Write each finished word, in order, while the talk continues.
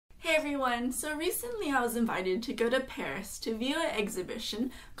everyone! So recently I was invited to go to Paris to view an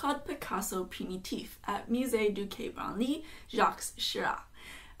exhibition called Picasso Primitif at Musée du quai Branly Jacques Chirac.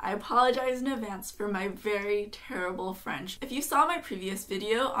 I apologize in advance for my very terrible French. If you saw my previous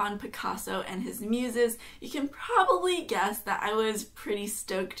video on Picasso and his muses, you can probably guess that I was pretty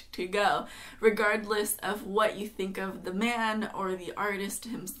stoked to go. Regardless of what you think of the man or the artist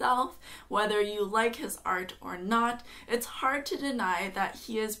himself, whether you like his art or not, it's hard to deny that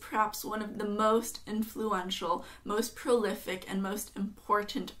he is perhaps one of the most influential, most prolific, and most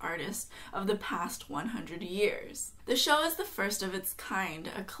important artists of the past 100 years. The show is the first of its kind,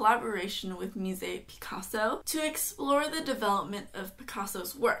 a collaboration with Musée Picasso, to explore the development of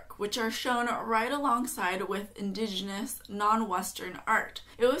Picasso's work, which are shown right alongside with indigenous, non-Western art.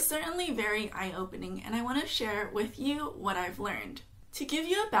 It was certainly very eye-opening, and I want to share with you what I've learned. To give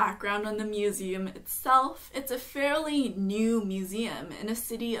you a background on the museum itself, it's a fairly new museum in a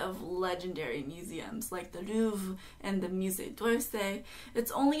city of legendary museums like the Louvre and the Musée d'Orsay.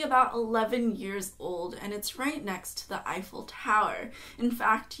 It's only about 11 years old and it's right next to the Eiffel Tower. In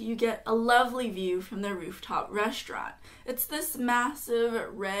fact, you get a lovely view from the rooftop restaurant. It's this massive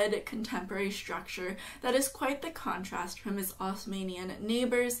red contemporary structure that is quite the contrast from its Osmanian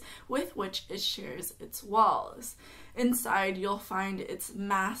neighbors with which it shares its walls. Inside, you'll find its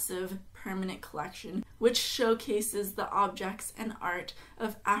massive permanent collection, which showcases the objects and art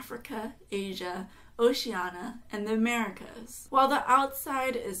of Africa, Asia, Oceania, and the Americas. While the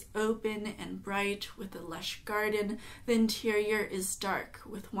outside is open and bright with a lush garden, the interior is dark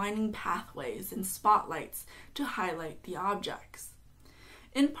with winding pathways and spotlights to highlight the objects.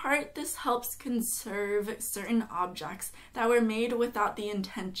 In part, this helps conserve certain objects that were made without the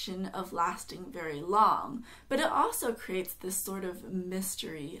intention of lasting very long, but it also creates this sort of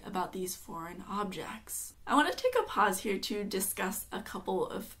mystery about these foreign objects. I want to take a pause here to discuss a couple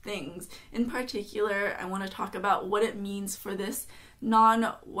of things. In particular, I want to talk about what it means for this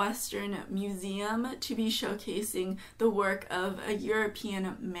non-Western museum to be showcasing the work of a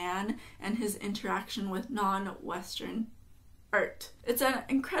European man and his interaction with non-Western art. It's an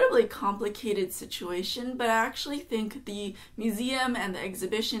incredibly complicated situation, but I actually think the museum and the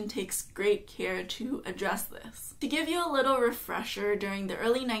exhibition takes great care to address this. To give you a little refresher, during the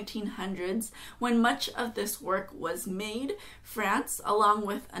early 1900s, when much of this work was made, France, along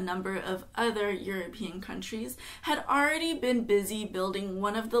with a number of other European countries, had already been busy building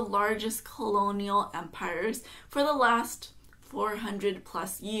one of the largest colonial empires for the last 400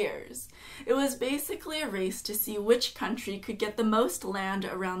 plus years. It was basically a race to see which country could get the most land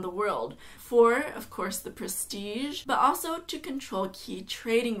around the world for, of course, the prestige, but also to control key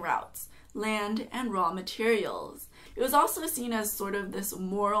trading routes, land, and raw materials. It was also seen as sort of this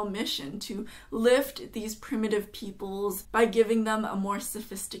moral mission to lift these primitive peoples by giving them a more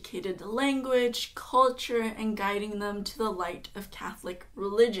sophisticated language, culture, and guiding them to the light of Catholic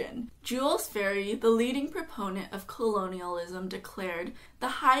religion. Jules Ferry, the leading proponent of colonialism, declared, "The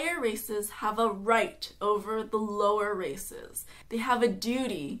higher races have a right over the lower races. They have a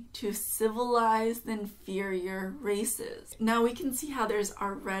duty to civilize the inferior races." Now we can see how there's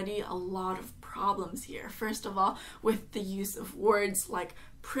already a lot of problems here. First of all, with the use of words like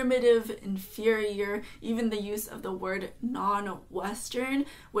primitive, inferior, even the use of the word non-Western,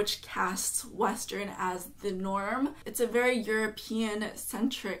 which casts Western as the norm. It's a very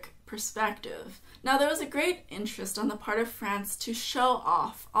European-centric perspective. Now, there was a great interest on the part of France to show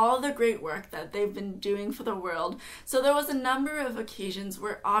off all the great work that they've been doing for the world, so there was a number of occasions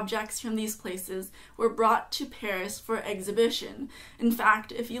where objects from these places were brought to Paris for exhibition. In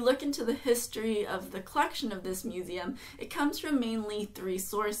fact, if you look into the history of the collection of this museum, it comes from mainly three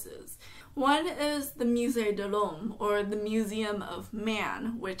sources. One is the Musée de l'Homme, or the Museum of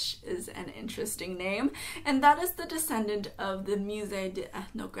Man, which is an interesting name, and that is the descendant of the Musée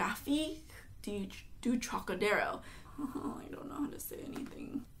d'Ethnographie du Trocadero. I don't know how to say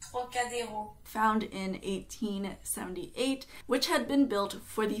anything. Trocadero. Found in 1878, which had been built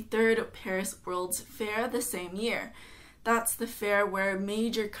for the third Paris World's Fair the same year. That's the fair where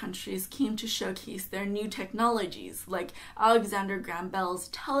major countries came to showcase their new technologies, like Alexander Graham Bell's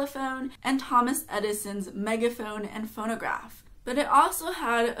telephone and Thomas Edison's megaphone and phonograph. But it also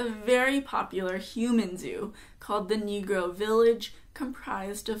had a very popular human zoo called the Negro Village,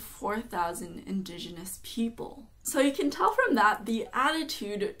 comprised of 4,000 indigenous people. So you can tell from that the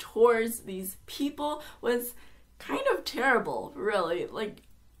attitude towards these people was kind of terrible, really. Like,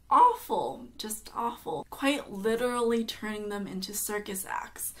 awful, just awful. Quite literally turning them into circus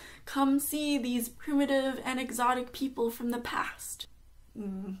acts. Come see these primitive and exotic people from the past.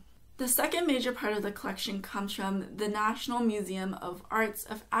 The second major part of the collection comes from the National Museum of Arts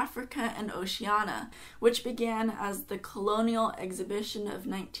of Africa and Oceania, which began as the Colonial Exhibition of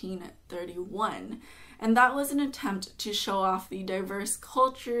 1931. And that was an attempt to show off the diverse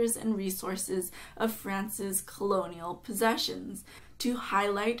cultures and resources of France's colonial possessions, to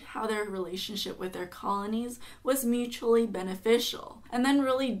highlight how their relationship with their colonies was mutually beneficial, and then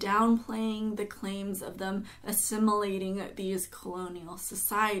really downplaying the claims of them assimilating these colonial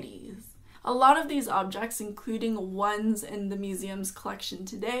societies. A lot of these objects, including ones in the museum's collection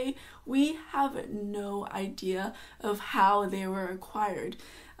today, we have no idea of how they were acquired.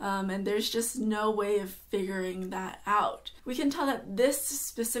 And there's just no way of figuring that out. We can tell that this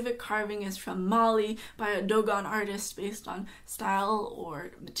specific carving is from Mali by a Dogon artist based on style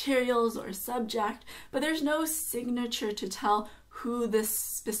or materials or subject, but there's no signature to tell who this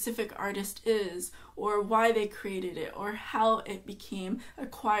specific artist is, or why they created it, or how it became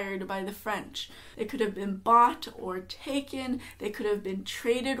acquired by the French. It could have been bought or taken. They could have been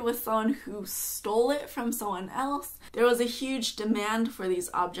traded with someone who stole it from someone else. There was a huge demand for these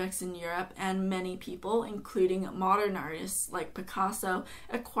objects in Europe, and many people, including modern artists like Picasso,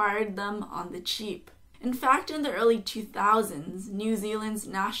 acquired them on the cheap. In fact, in the early 2000s, New Zealand's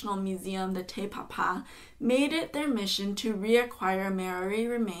National Museum, the Te Papa, made it their mission to reacquire Maori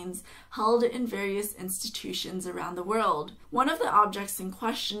remains held in various institutions around the world. One of the objects in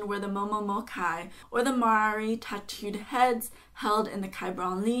question were the Momo Kai, or the Maori tattooed heads held in the quai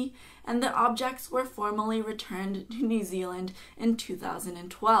Branly, and the objects were formally returned to New Zealand in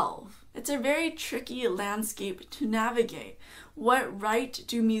 2012. It's a very tricky landscape to navigate. What right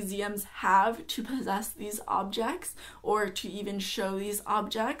do museums have to possess these objects or to even show these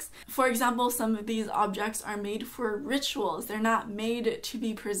objects? For example, some of these objects are made for rituals. They're not made to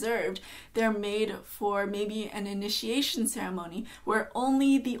be preserved. They're made for maybe an initiation ceremony where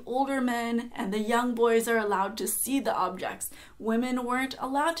only the older men and the young boys are allowed to see the objects. Women weren't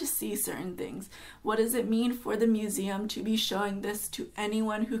allowed to see certain things. What does it mean for the museum to be showing this to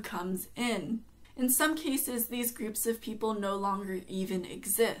anyone who comes in? In some cases, these groups of people no longer even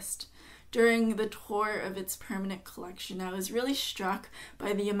exist. During the tour of its permanent collection, I was really struck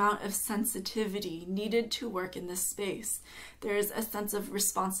by the amount of sensitivity needed to work in this space. There is a sense of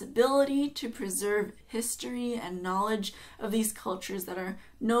responsibility to preserve history and knowledge of these cultures that are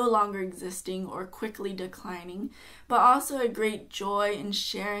no longer existing or quickly declining, but also a great joy in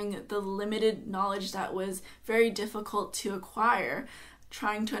sharing the limited knowledge that was very difficult to acquire,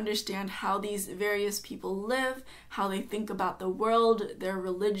 trying to understand how these various people live, how they think about the world, their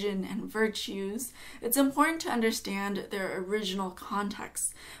religion and virtues. It's important to understand their original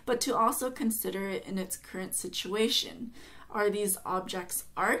context, but to also consider it in its current situation. Are these objects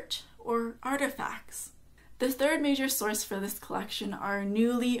art or artifacts? The third major source for this collection are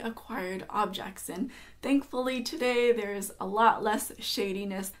newly acquired objects, and thankfully today there's a lot less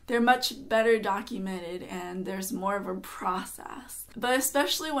shadiness. They're much better documented and there's more of a process. But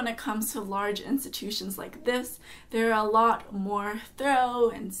especially when it comes to large institutions like this, they're a lot more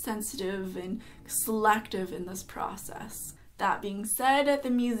thorough and sensitive and selective in this process. That being said, the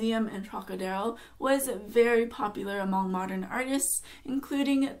museum in Trocadero was very popular among modern artists,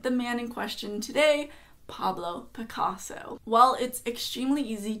 including the man in question today, Pablo Picasso. While it's extremely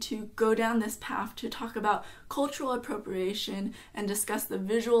easy to go down this path to talk about cultural appropriation and discuss the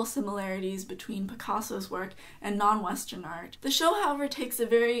visual similarities between Picasso's work and non-Western art, the show, however, takes a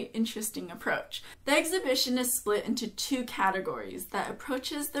very interesting approach. The exhibition is split into two categories that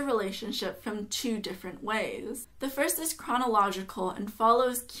approaches the relationship from two different ways. The first is chronological and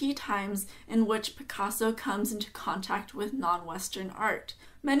follows key times in which Picasso comes into contact with non-Western art.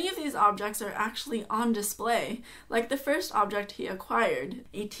 Many of these objects are actually on display, like the first object he acquired,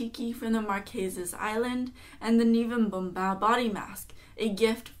 a tiki from the Marquesas Island, and the Nivenbomba body mask, a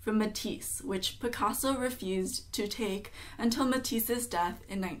gift from Matisse, which Picasso refused to take until Matisse's death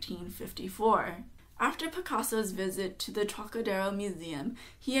in 1954. After Picasso's visit to the Trocadero Museum,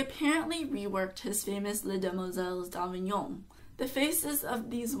 he apparently reworked his famous Les Demoiselles d'Avignon. The faces of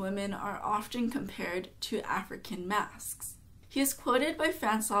these women are often compared to African masks. He is quoted by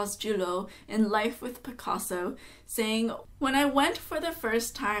Françoise Julot in Life with Picasso, saying, "When I went for the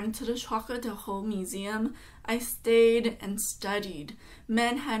first time to the Trocadero Museum, I stayed and studied.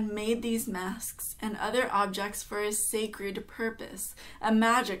 Men had made these masks and other objects for a sacred purpose, a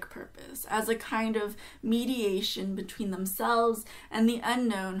magic purpose, as a kind of mediation between themselves and the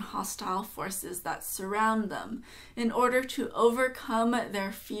unknown hostile forces that surround them, in order to overcome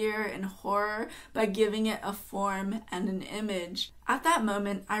their fear and horror by giving it a form and an image. At that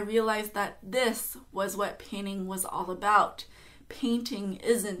moment, I realized that this was what painting was all about. painting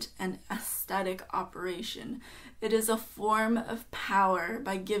isn't an aesthetic operation. It is a form of power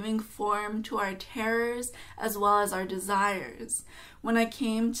by giving form to our terrors as well as our desires. When I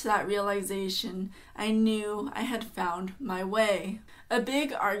came to that realization, I knew I had found my way. A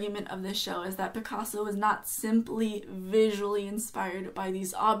big argument of this show is that Picasso was not simply visually inspired by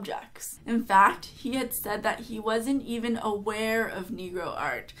these objects. In fact, he had said that he wasn't even aware of Negro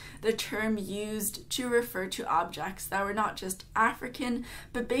art, the term used to refer to objects that were not just African,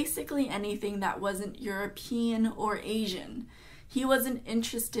 but basically anything that wasn't European or Asian. He wasn't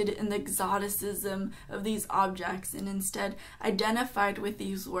interested in the exoticism of these objects and instead identified with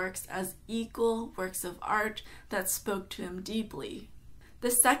these works as equal works of art that spoke to him deeply.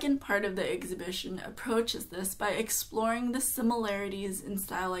 The second part of the exhibition approaches this by exploring the similarities in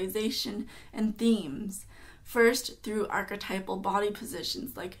stylization and themes. First, through archetypal body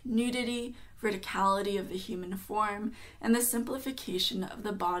positions like nudity, verticality of the human form, and the simplification of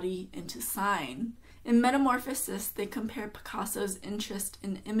the body into sign. In Metamorphosis, they compare Picasso's interest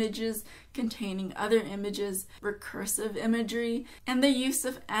in images containing other images, recursive imagery, and the use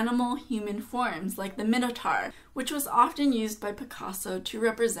of animal-human forms like the Minotaur, which was often used by Picasso to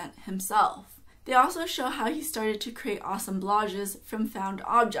represent himself. They also show how he started to create assemblages from found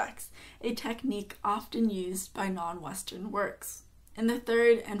objects, a technique often used by non-Western works. In the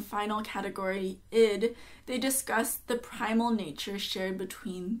third and final category, id, they discuss the primal nature shared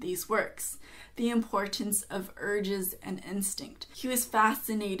between these works, the importance of urges and instinct. He was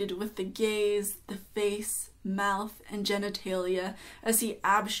fascinated with the gaze, the face, mouth, and genitalia. As he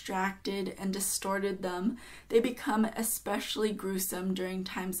abstracted and distorted them, they become especially gruesome during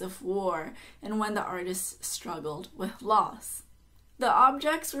times of war and when the artist struggled with loss. The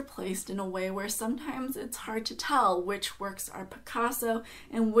objects were placed in a way where sometimes it's hard to tell which works are Picasso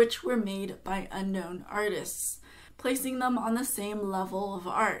and which were made by unknown artists, placing them on the same level of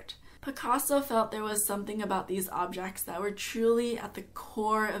art. Picasso felt there was something about these objects that were truly at the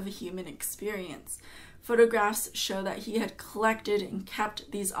core of a human experience. Photographs show that he had collected and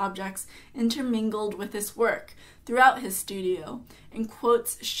kept these objects intermingled with his work throughout his studio, and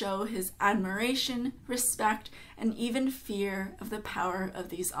quotes show his admiration, respect, and even fear of the power of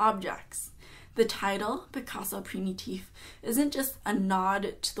these objects. The title, Picasso Primitif, isn't just a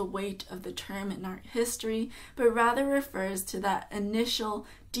nod to the weight of the term in art history, but rather refers to that initial,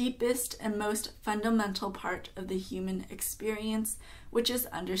 deepest, and most fundamental part of the human experience, which is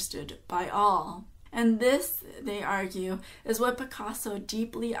understood by all. And this, they argue, is what Picasso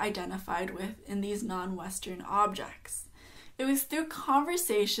deeply identified with in these non-Western objects. It was through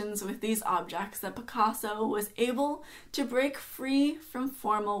conversations with these objects that Picasso was able to break free from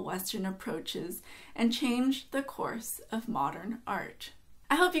formal Western approaches and change the course of modern art.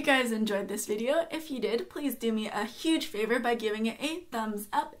 I hope you guys enjoyed this video. If you did, please do me a huge favor by giving it a thumbs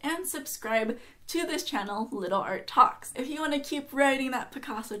up and subscribe to this channel, Little Art Talks. If you want to keep riding that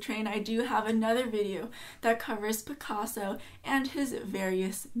Picasso train, I do have another video that covers Picasso and his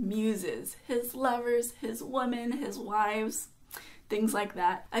various muses, his lovers, his women, his wives, things like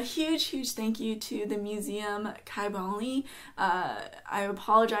that. A huge thank you to the museum Quai Branly. I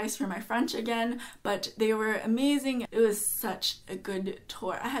apologize for my French again, but they were amazing. It was such a good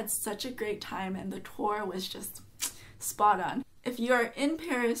tour. I had such a great time and the tour was just spot on. If you are in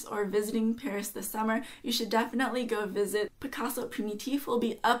Paris or visiting Paris this summer, you should definitely go visit. Picasso Primitif will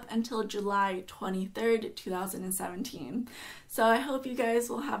be up until July 23rd, 2017. So I hope you guys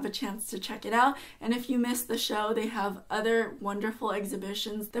will have a chance to check it out. And if you missed the show, they have other wonderful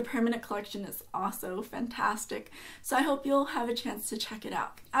exhibitions. The permanent collection is also fantastic. So I hope you'll have a chance to check it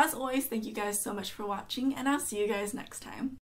out. As always, thank you guys so much for watching, and I'll see you guys next time.